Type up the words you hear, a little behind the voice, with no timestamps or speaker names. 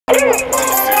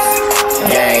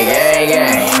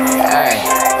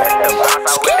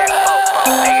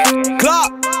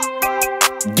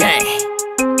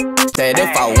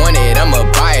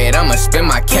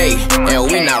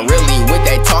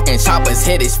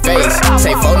hit his face.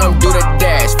 Say for them do the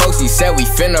dash, folks he said we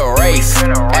finna race.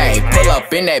 Ayy, pull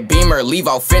up in that Beamer, leave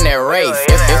off in that Wraith.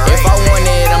 If I want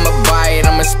it, I'ma buy it,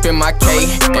 I'ma spend my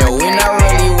K. And we not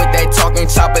really with that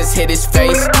talking, choppers hit his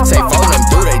face. Say for them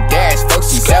do the dash,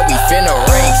 folks he said we finna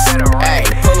race. Ayy,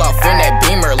 pull off in that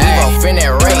Beamer, leave off in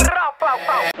that Wraith.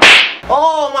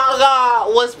 Oh my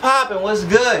God, what's poppin'? What's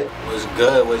good? What's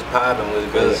good? What's poppin'? What's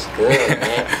good? What's good,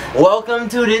 man? Welcome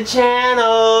to the channel.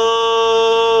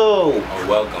 Oh,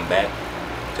 welcome back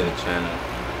to the channel.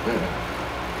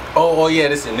 Oh yeah,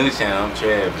 this is a new channel. I'm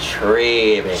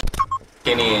tripping.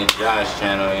 Kenny and Josh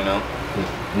channel, you know.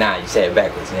 Nah, you said it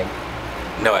backwards, nigga.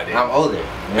 No, I didn't. I'm older.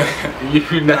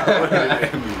 You're not older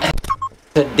than me.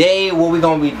 Today, what we're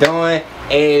gonna be doing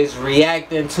is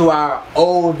reacting to our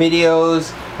old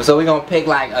videos. So we're gonna pick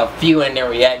like a few and then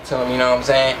react to them. You know what I'm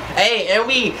saying? Hey, and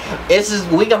we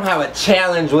gonna have a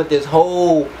challenge with this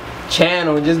whole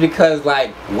channel just because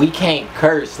like we can't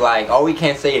curse, like, or we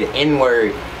can't say the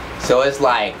N-word. So it's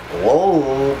like,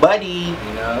 whoa, buddy.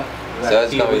 You know. So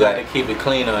it's gonna be like to keep it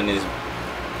clean on this.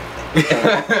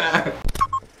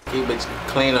 Keep it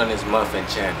clean on this muffin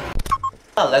channel.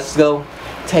 Let's go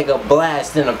take a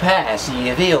blast in the past,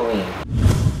 you feel me?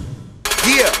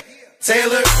 Yeah,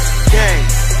 Taylor Gang,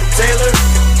 Taylor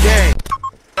Gang.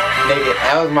 Nigga,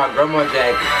 that was my grandma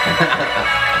jacket.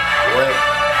 What?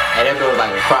 And that was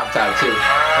like a crop top too.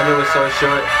 And it was so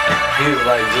short, he was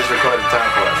like, just record the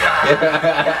top part.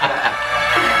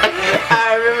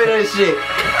 I remember that shit.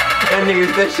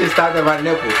 That shit stopped at my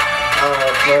nipple.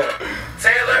 But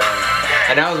Taylor.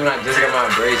 And that was when I just got my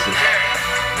braces.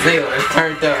 Nigga, it's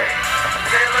turned up.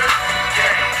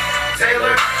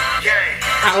 Taylor Gang.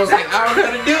 I was like, I don't know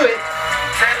how to do it.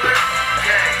 Taylor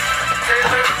Gang.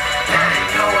 Taylor Gang.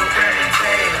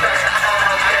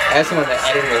 That's one of the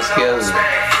editing skills.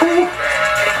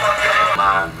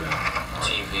 Live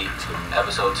TV to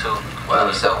episode 2. Well,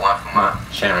 episode 1 for my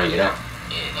channel, you know?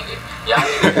 Yeah, nigga. Y'all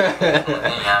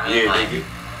nigga. You know what I mean?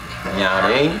 You know what I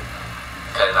mean?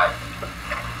 Cause like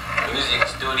music,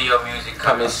 studio music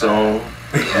coming soon.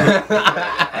 Yeah.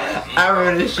 I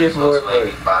remember this shit for it.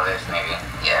 Follow this nigga.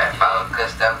 Yeah, follow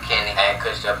ThaKidThatDidd and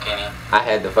ThaKidThatDidd. I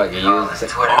had to fucking use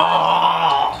it.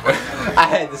 Oh! I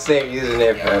had the same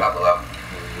username for it.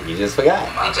 You just forgot.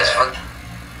 You just forgot.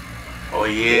 Oh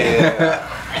yeah.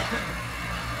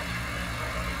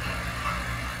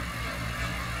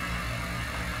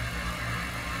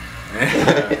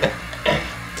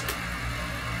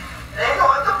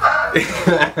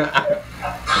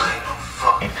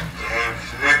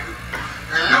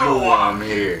 You know why I'm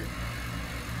here.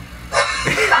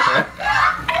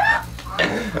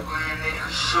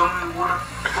 Show me where the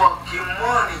fuck your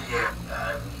money at.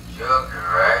 I'm joking,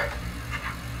 right?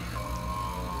 Oh.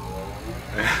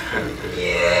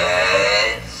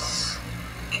 Yes.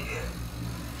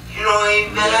 You don't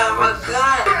even have a gun.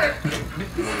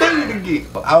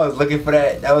 I was looking for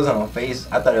that. That was on face.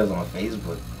 I thought it was on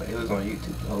Facebook, but it was on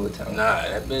YouTube the whole time. Nah,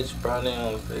 that bitch probably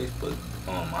on Facebook.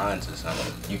 On mine or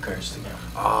something. You cursed again.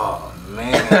 Oh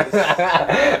man.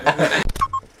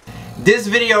 This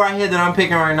video right here that I'm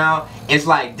picking right now, it's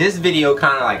like this video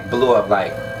kind of like blew up.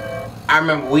 Like I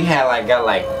remember we had like got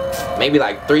like maybe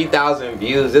like 3,000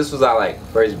 views. This was our like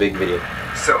first big video.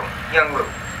 So, young Lou,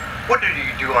 what do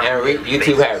you do on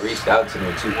YouTube had reached out to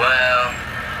me too. Well,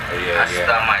 I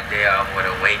start my day off with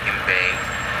a wake and bake.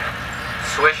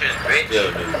 Swishers, bitch.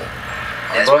 Still do.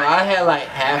 Bro, I had like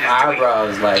half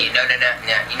eyebrows, like. You know,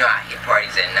 you know I hit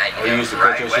parties at night. You used to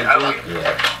cut your shit too?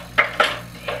 Yeah.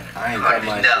 I ain't cut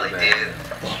my shit back. Dude.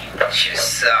 You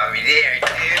saw me there,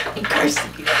 dude. He cursed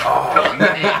again. Oh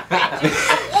man.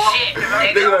 Shit,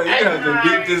 nigga. You have to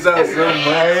beat this out so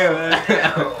much.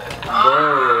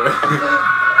 Bro.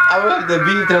 I wanted to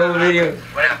beat the whole video.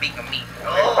 When I beat me.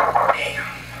 Oh, damn.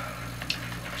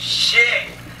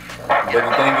 Shit. But the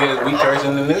thing is, we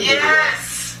cursing in this video.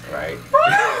 Right.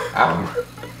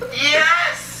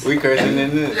 Yes. We cursing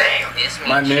in this. Damn, it's me.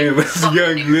 My name was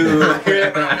Young Lou. No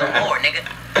more, nigga.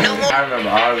 No more. I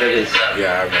remember all of this.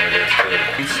 Yeah, I remember this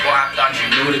too. Boy, I thought you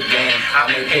knew the game. I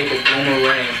made paper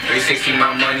boomerang. 360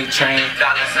 my money train.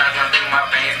 Dollar signs run through my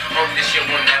veins. Hope this shit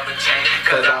will never change.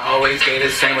 Cause I always stay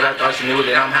the same. But I thought you knew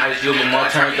that I'm high as you, but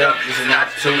more turned up. This is not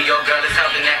the two. Your girl is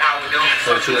something that I would do.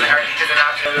 So choose her. This is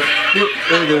not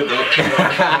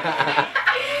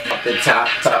Off the top,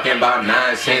 talking about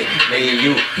nonsense. Nigga,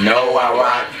 you know I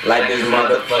rock like this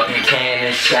motherfucking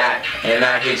cannon shot. And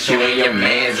I hit you and your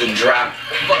man's a drop.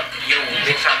 Fuck you,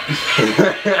 bitch.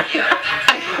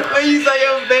 When you say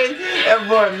your face, that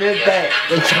boy meant that.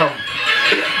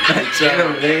 Get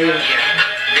him, nigga.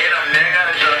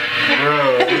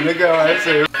 Bro, look how I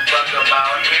say. Fuck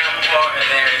about him, fuck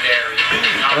legendary.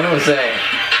 What I'm saying?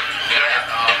 Yeah,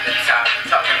 off the top,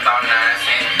 talking about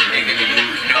nonsense. Nigga, you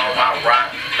know I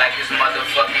rock like this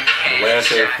motherfucking can. Where I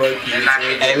say fuck you,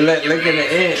 Hey, look at the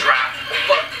end. Drop,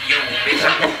 fuck you, bitch.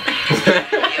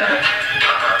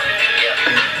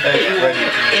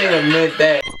 He admit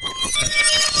that.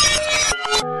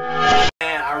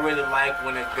 Man, I really like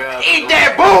when a girl Eat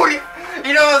that booty!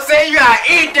 You know what I'm saying? You gotta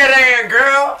eat that ass,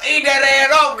 girl. Eat that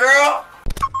ass up, girl.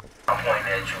 I'm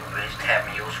pointing at you, bitch.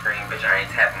 Tapping your screen, bitch. I ain't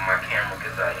tapping my camera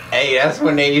because I. Hey, that's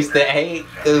when they used to hate.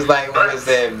 It was like when they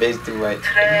said bitch too much.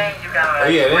 Today, you got. Oh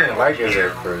yeah, they didn't like us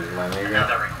at first, my nigga.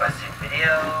 Another requested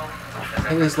video.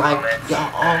 It was like, y'all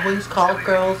always call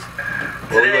girls.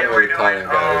 Well, we weren't really calling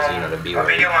guys, you know, to be A like.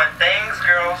 video on things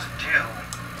girls do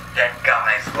that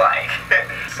guys like.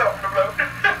 Something about.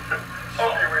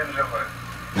 Oh, you're in the one.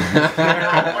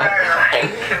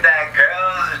 That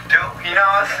girls do, you know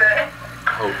what I'm saying?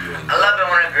 I hope you enjoy. I love it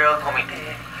when a girl call me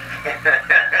daddy.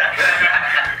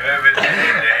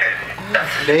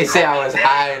 They say I was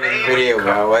high in this video,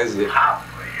 bro. Was it? Pop.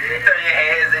 You throw your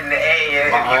hands in the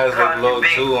air. My eyes look low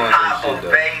Big too on some Papa, shit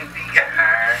though. baby.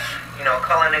 You know,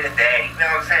 calling niggas daddy. You know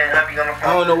what I'm saying? I'll be on the phone.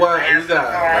 I don't know why we Answer got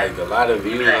the phone. like a lot of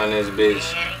views on this bitch,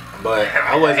 but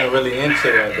I wasn't really into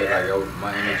that. But like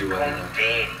my energy wasn't.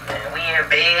 Daddy, man. We in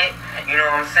bed. You know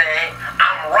what I'm saying?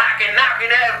 I'm rocking, knocking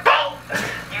that boat.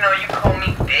 You know, you call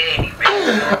me daddy, baby.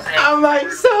 You know what I'm saying? I'm like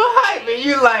so hype, and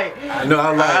you like. I know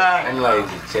I'm like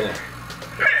just chilling.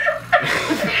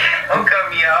 Don't cut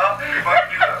me off.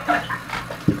 Fuck you up.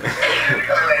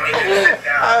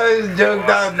 I was joked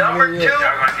out. Number two.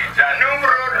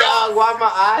 Numero Dog, why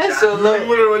my eyes so low?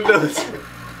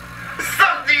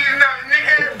 Suck these nuts,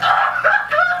 nigga.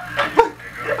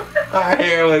 My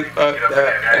hair was fucked up.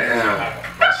 Damn,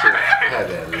 that shit had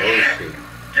that low shit.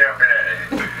 Get up in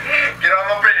that. Get all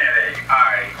up in that.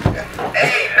 Alright.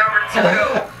 Hey, number two.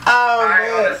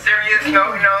 Alright, on a Oh serious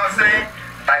note, you know what I'm saying?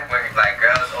 Like when like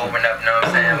girls open up, you know what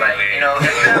I'm saying? Like, you know what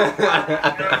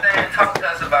I'm saying? Talk to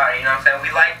us about it, you know what I'm saying?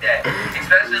 We like that.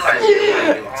 Especially like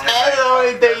That's the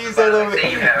only thing you said over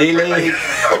say you have delay.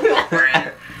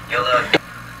 your little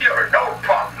you're no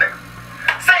problem, nigga.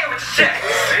 Say it with your chest,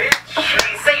 bitch. You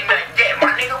ain't say nothing yet,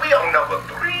 my nigga. We on number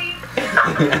 3.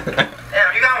 Damn,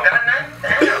 you got nothing?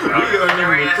 Damn.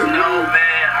 Serious note,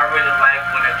 man. I really like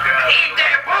when a girl eat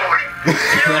that booty.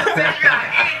 You know what I'm saying? You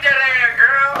gotta eat that ass,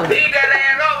 girl. Eat that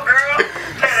ass up, girl.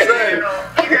 Tear that ass up.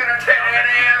 You gotta tear that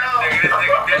ass up. Nigga, this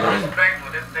nigga disrespectful.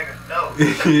 This nigga dope.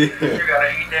 You gotta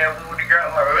eat that booty, girl.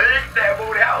 Eat that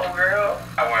booty out, girl.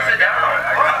 Sit down.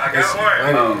 I It's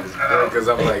got one. funny because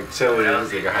I'm like chilling with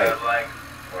this nigga hype. Like,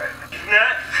 what?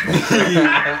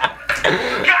 Nuts.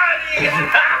 Got it.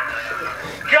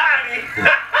 Got it.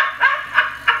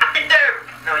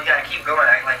 No, you gotta keep going.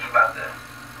 Act like you about to.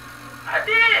 I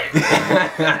did.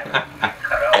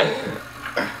 Cut off.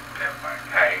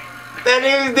 Hey. That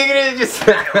nigga was thinking it just.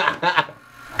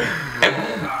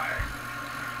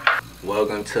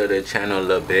 Welcome to the channel,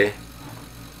 little bit.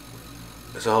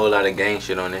 There's a whole lot of gang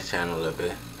shit on this channel, little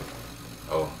bit.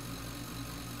 Oh,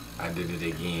 I did it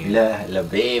again. La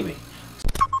baby.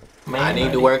 Man, I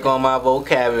need to work on my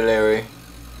vocabulary.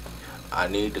 I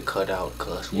need to cut out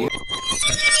cuss words.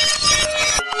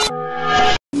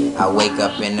 I wake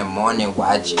up in the morning,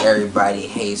 watch everybody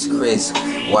hates Chris.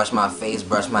 Wash my face,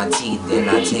 brush my teeth, then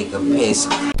I take a piss.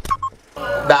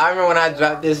 I remember when I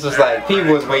dropped this, was like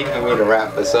people was waiting for me to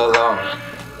rap for so long,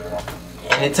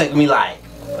 and it took me like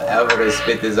forever to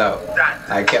spit this out.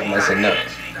 I kept messing up.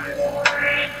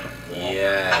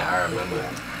 Yeah, I remember.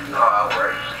 Hard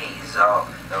work pays off,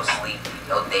 no sleep,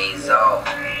 no days off.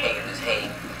 Haters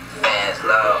hate, fans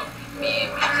love. Me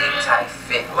and music tight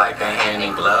fit Like a hand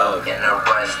in glove. in a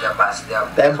rush, step by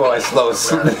step. That boy slow.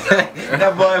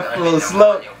 That boy flew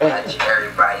slow. Watch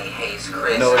everybody hates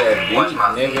Chris. Know that beat, Wash my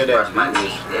nigga, face, that brush my beat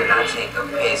was- teeth, then I take a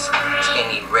piss.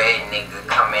 Skinny red nigga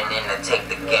coming in to take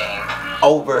the game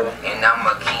Over. and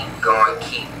I'ma keep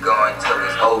going till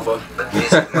it's over. But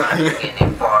this is not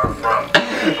getting far from me.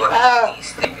 But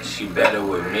these niggas She better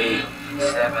with me.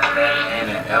 7 letters And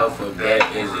the alphabet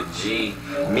is a G.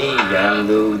 Me, young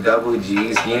Lou, double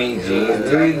G, skinny jeans,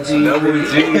 double G. Double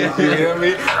G, you hear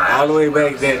me? All the way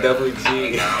back then, double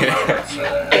G.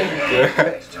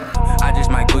 I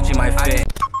just might Gucci my fit.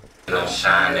 I'm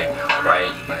shining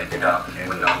bright, light it up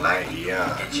with no light,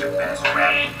 yeah. Get your best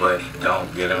rap. But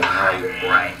don't get them hype,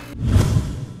 right?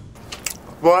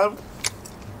 Boy,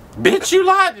 bitch, you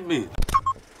lied to me.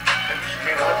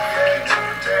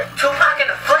 Tupac in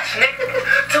the flesh, nigga.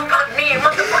 Tupac me and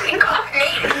motherfucking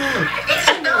coffee. It's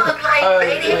a dog like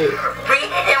baby.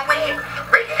 Breathe it and wave.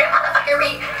 Breathe it and motherfucking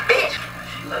read. Bitch.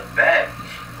 She look bad.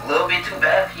 A little bit get too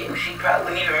bad for you, she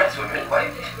probably wouldn't even mess with me. Why do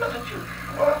you think she mess with you?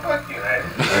 Well, fuck you, man.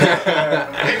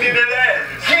 Give me that ass.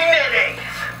 Give me that ass.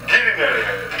 Get in that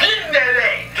ass. Get in that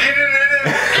ass. Get in that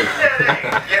ass. Get in that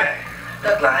ass. Yeah.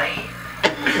 Look like.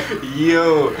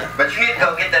 Yo. But you need to go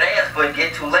get that ass before it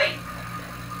get too late.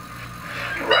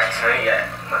 You right, son. Yeah.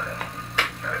 Mother.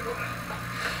 Gotta go.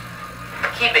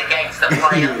 Keep it gangsta,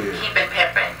 player. Keep it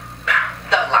pimpin'.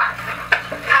 Thug life.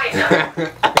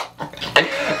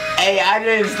 Hey, I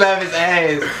didn't slap his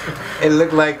ass. It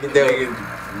looked like it did.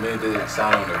 Made the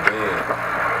sound on the bed.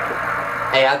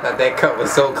 Hey, I thought that cut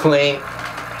was so clean.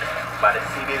 About to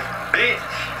see this bitch.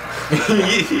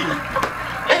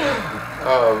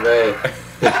 Oh man.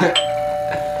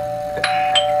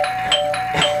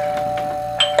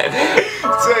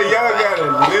 So y'all gotta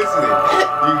listen.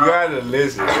 You gotta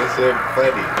listen. It's so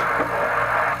funny.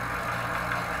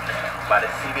 About to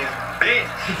see this bitch.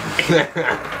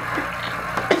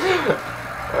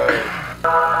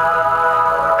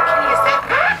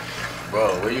 Bro,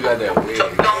 where you got that wig?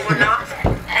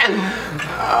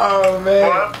 Oh man.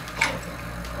 What?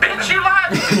 Bitch, you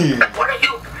lied. What are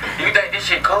you? You think this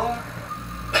shit cool?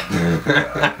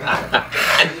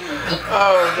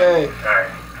 Oh man.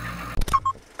 Alright.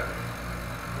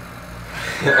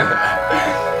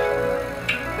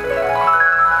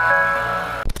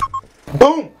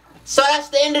 Boom. So that's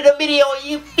the end of the video,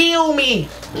 you feel me?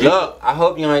 Look, I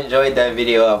hope you enjoyed that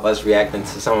video of us reacting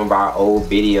to some of our old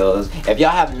videos. If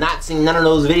y'all have not seen none of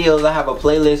those videos, I have a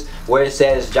playlist where it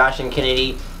says Josh and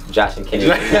Kenny, like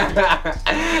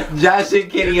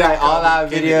all our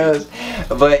videos.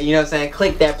 But you know what I'm saying,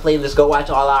 click that playlist, go watch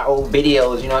all our old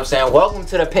videos, you know what I'm saying. Welcome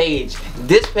to the page.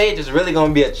 This page is really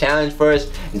gonna be a challenge for us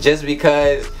just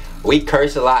because we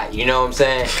curse a lot, you know what I'm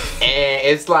saying. And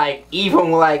it's like,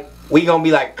 even like we gonna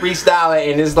be like freestyling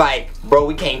and it's like, bro,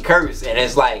 we can't curse, and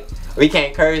it's like we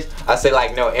can't curse. I say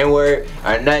like no N-word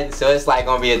or nothing, so it's like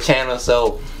gonna be a channel,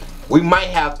 so we might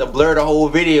have to blur the whole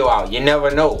video out. You never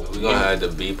know. We're gonna have to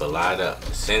beep a lot up,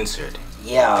 censored.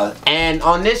 Yeah, and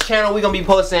on this channel we're gonna be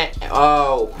posting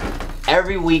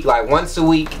every week, like once a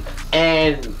week,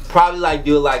 and probably like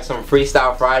do like some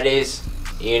freestyle Fridays,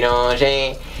 you know what I'm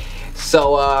saying.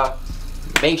 So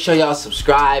make sure y'all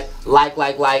subscribe, like,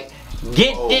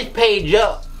 get this page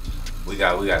up. We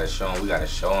gotta show them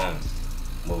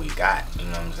what we got, you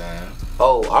know what I'm saying.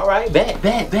 Oh, alright, bet. We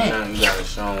gotta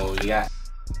show them what we got.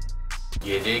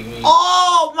 You dig me?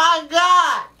 Oh my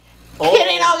god! Oh.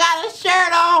 Kenny don't got a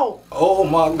shirt on! Oh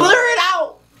my god. Blur it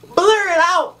out! Blur it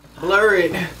out! Blur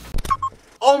it.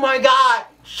 Oh my god!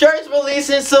 Shirts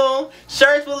releasing soon!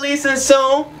 Shirts releasing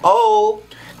soon! Oh!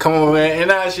 Come on, man.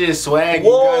 And that shit swag. Whoa.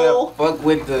 You gotta fuck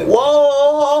with the.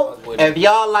 Whoa! Fuck with If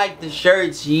y'all like the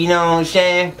shirts, you know what I'm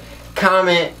saying?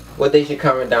 Comment what they should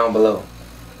comment down below.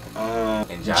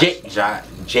 And J&K gang.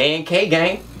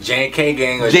 J&K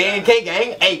gang. J&K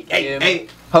gang. Hey.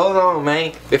 Hold on,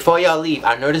 man. Before y'all leave,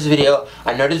 I know this video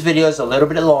is a little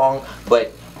bit long,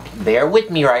 but bear with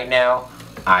me right now.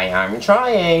 I am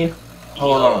trying.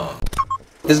 Hold on.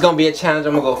 This is gonna be a challenge.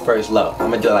 I'm gonna go first. Look, I'm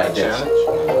gonna do it like this.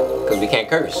 Cause we can't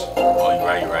curse. Oh, you're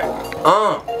right.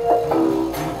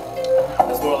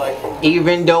 Let's go like it.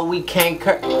 Even though we can't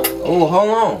curse. Oh, hold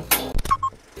on.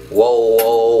 Whoa.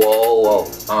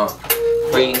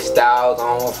 Freestyles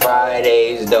on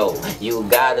Fridays though. You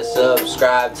gotta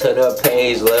subscribe to the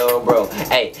page, little bro.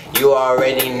 Hey, you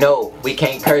already know we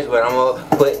can't curse, but I'm gonna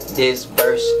put this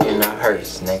verse in a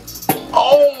hearse, nigga.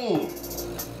 Oh!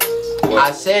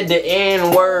 I said the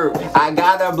N-word. I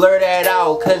gotta blur that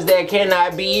out, cause that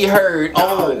cannot be heard.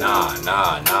 Oh, Nah.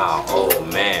 Oh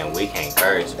man, we can't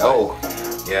curse. Oh.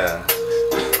 Yeah.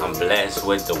 I'm blessed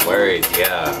with the words,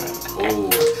 yeah.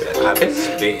 Ooh, I've been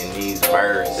spitting these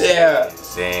verses. Yeah.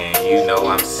 And you know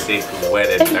I'm sick of where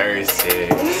the nurse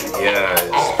is. Yeah.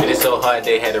 Spit it so hard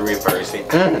they had to reverse it.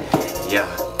 Yeah.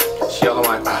 She all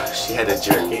like, she had to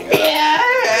jerk it. Yeah.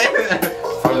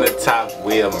 From the top,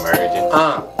 we emerging.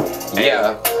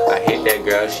 Yeah. I hit that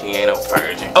girl, she ain't a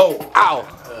virgin. Oh, ow.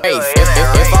 Hey,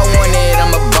 if I want it,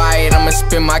 I'ma buy it, I'ma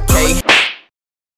spend my K.